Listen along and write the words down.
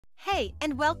Hey,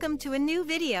 and welcome to a new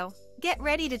video. Get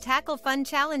ready to tackle fun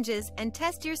challenges and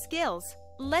test your skills.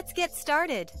 Let's get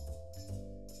started.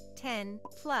 10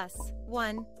 plus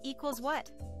 1 equals what?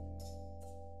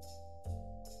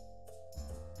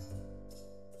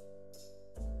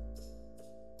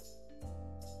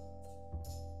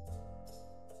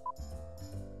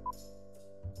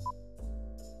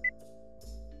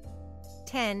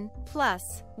 Ten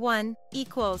plus 1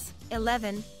 equals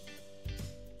 11.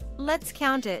 Let's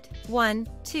count it. 1,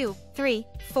 2, 3,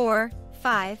 4,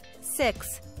 5,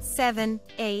 6, 7,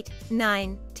 8,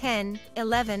 9, 10,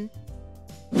 11.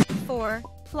 4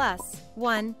 plus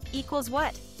 1 equals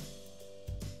what?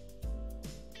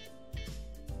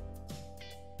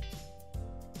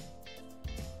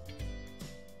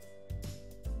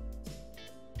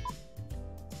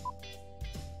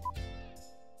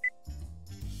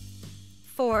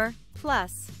 Four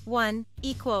plus 1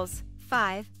 equals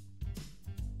 5.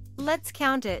 Let's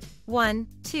count it. 1,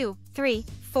 2, 3,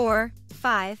 4,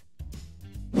 5.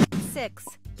 6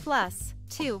 plus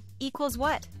 2 equals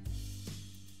what?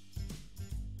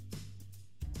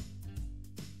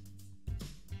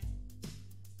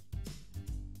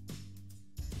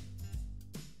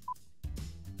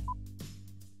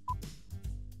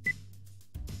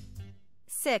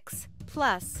 Six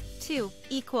plus 2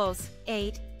 equals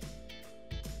 8.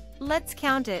 Let's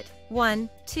count it. 1,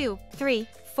 2, 3,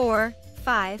 4,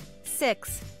 5,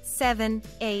 6, 7,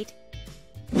 8.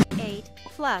 8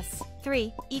 plus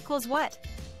 3 equals what?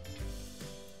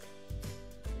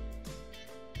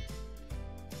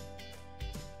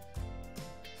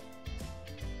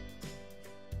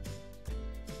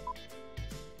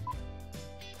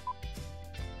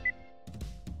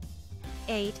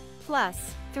 Eight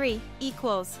plus 3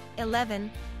 equals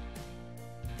 11.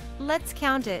 Let's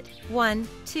count it. 1,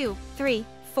 2, 3,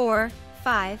 4,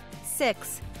 5,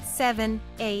 6, 7,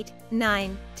 8,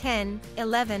 9, 10,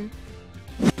 11.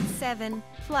 7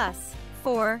 plus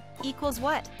 4 equals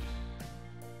what?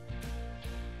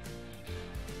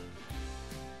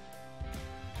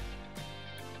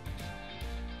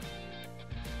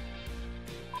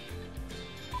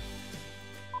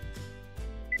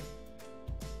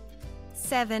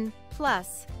 Seven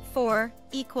plus 4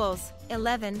 equals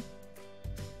 11.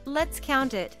 Let's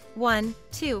count it. 1,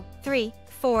 2, 3,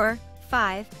 4,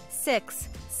 5, 6,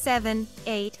 7,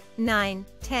 8, 9,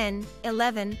 10,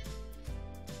 11.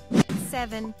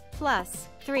 7 plus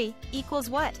 3 equals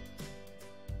what?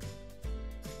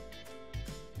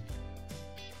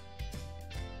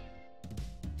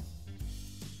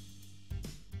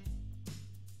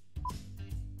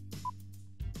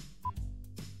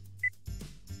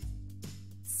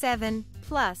 Seven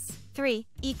plus 3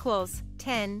 equals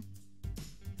 10.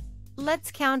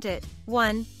 Let's count it.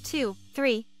 1, 2,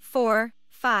 3, 4,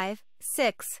 5,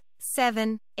 6,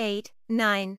 7, 8,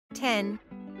 9, 10.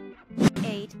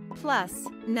 8 plus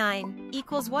 9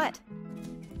 equals what?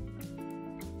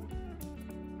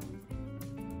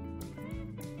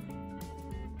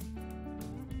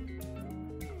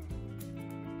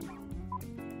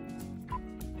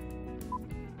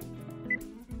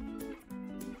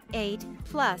 Eight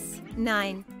plus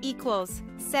 9 equals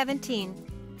 17.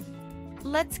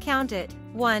 Let's count it.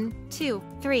 1, 2,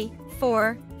 3,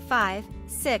 4, 5,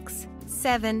 6,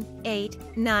 7,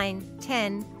 8, 9,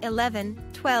 10, 11,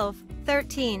 12,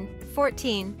 13,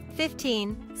 14,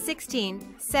 15,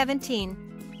 16, 17.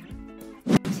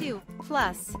 2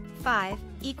 plus 5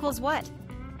 equals what?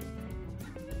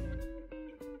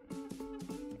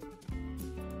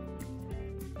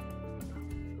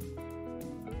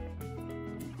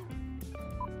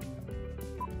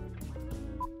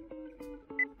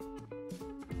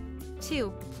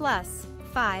 Two plus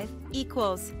 5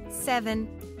 equals 7.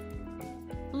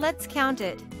 Let's count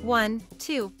it. 1,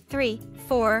 2, 3,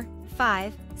 4,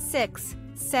 5, 6,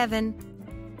 7.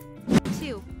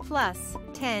 2 plus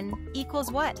 10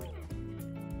 equals what?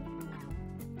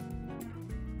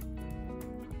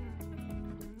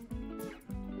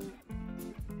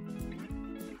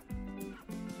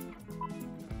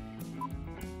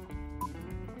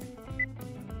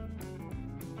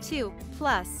 Two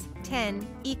plus 10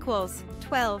 equals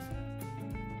 12.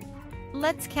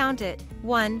 Let's count it.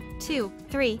 1, 2,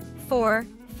 3, 4,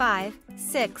 5,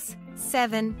 6,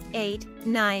 7, 8,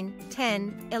 9,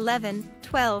 10, 11,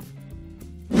 12.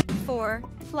 4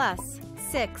 plus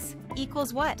 6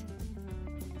 equals what?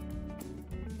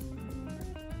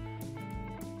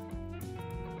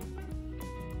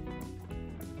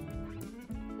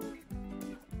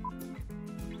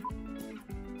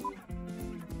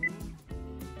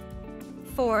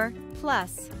 Four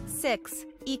plus 6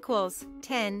 equals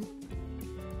 10.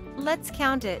 Let's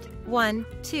count it. 1,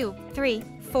 2, 3,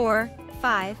 4,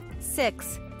 5,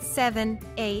 6, 7,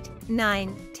 8,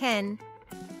 9, 10.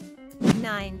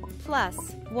 9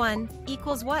 plus 1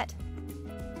 equals what?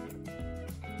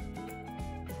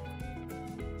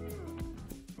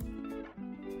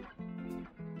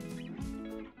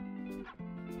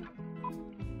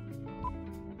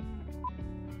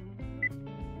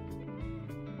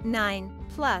 Nine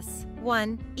plus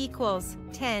 1 equals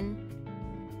 10.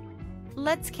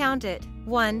 Let's count it.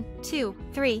 1, 2,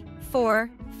 3, 4,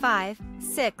 5,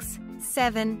 6,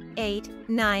 7, 8,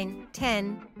 9,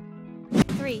 10.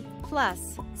 3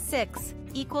 plus 6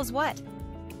 equals what?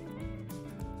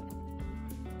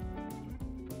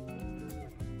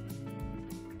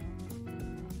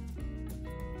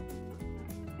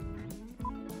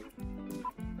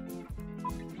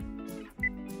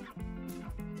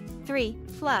 Three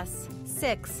plus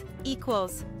 6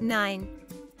 equals 9.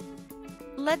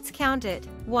 Let's count it.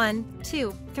 1,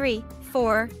 2, 3,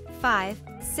 4, 5,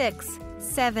 6,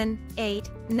 7, 8,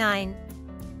 9.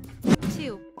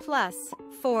 2 plus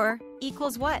 4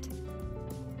 equals what?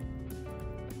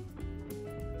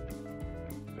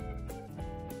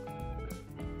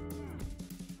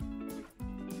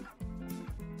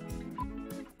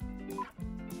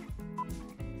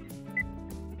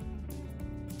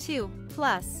 Two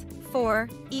plus 4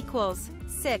 equals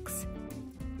 6.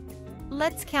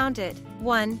 Let's count it.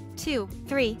 1, 2,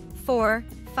 3, 4,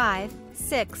 5,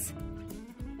 6.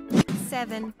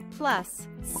 7 plus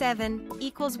 7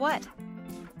 equals what?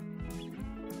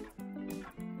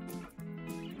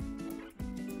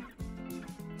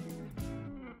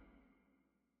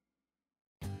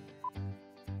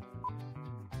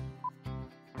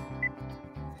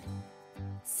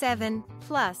 Seven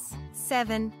plus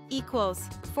 7 equals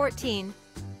 14.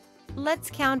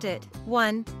 Let's count it.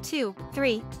 1, 2,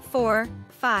 3, 4,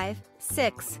 5,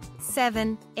 6,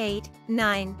 7, 8,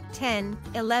 9, 10,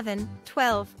 11,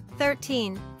 12,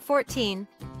 13, 14.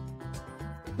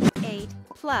 8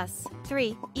 plus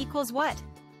 3 equals what?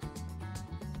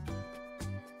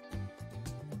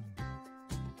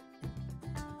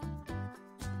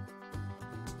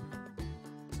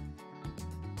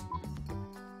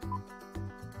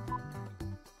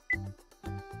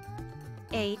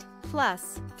 Eight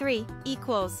plus 3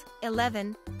 equals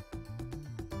 11.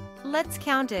 Let's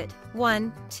count it.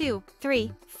 1, 2,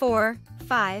 3, 4,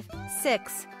 5,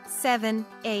 6, 7,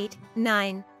 8,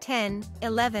 9, 10,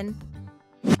 11.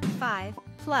 5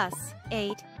 plus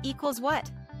 8 equals what?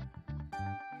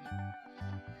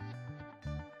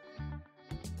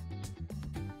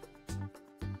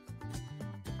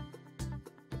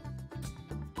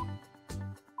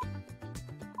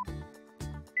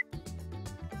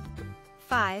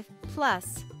 Five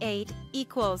plus 8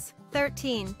 equals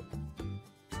 13.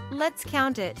 Let's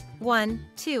count it. 1,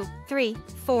 2, 3,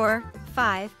 4,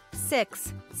 5,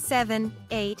 6, 7,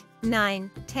 8,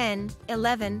 9, 10,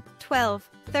 11, 12,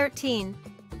 13.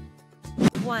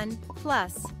 1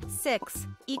 plus 6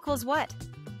 equals what?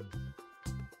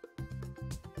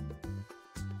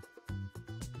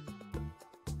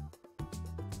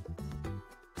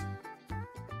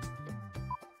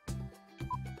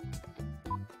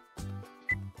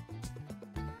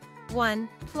 One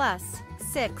plus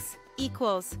 6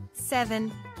 equals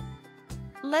 7.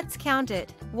 Let's count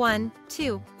it. 1,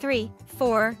 2, 3,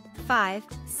 4, 5,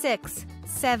 6,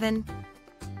 7.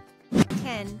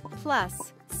 10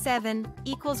 plus 7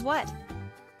 equals what?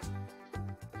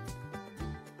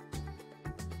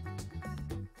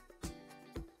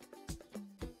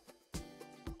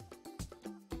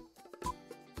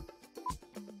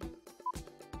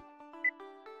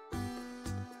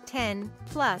 Ten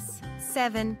plus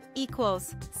 7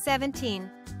 equals 17.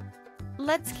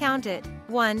 Let's count it.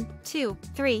 1, 2,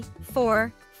 3,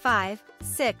 4, 5,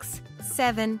 6,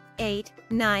 7, 8,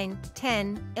 9,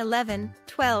 10, 11,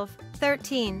 12,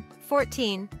 13,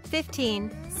 14,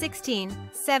 15, 16,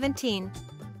 17.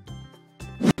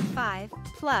 5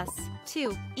 plus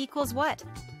 2 equals what?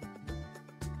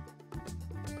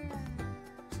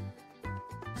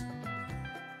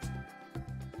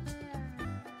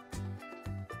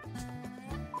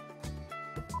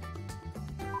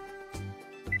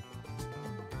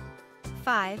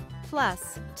 Five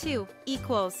plus 2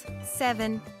 equals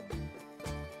 7.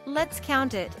 Let's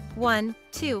count it. 1,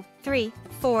 2, 3,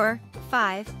 4,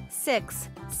 5, 6,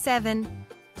 7.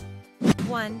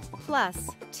 1 plus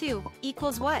 2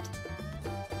 equals what?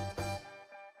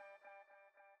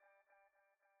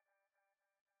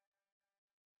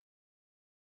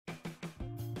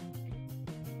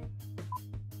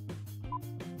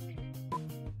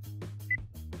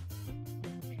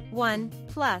 One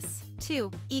plus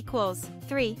 2 equals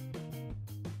 3.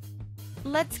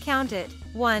 Let's count it.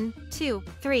 1, 2,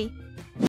 3,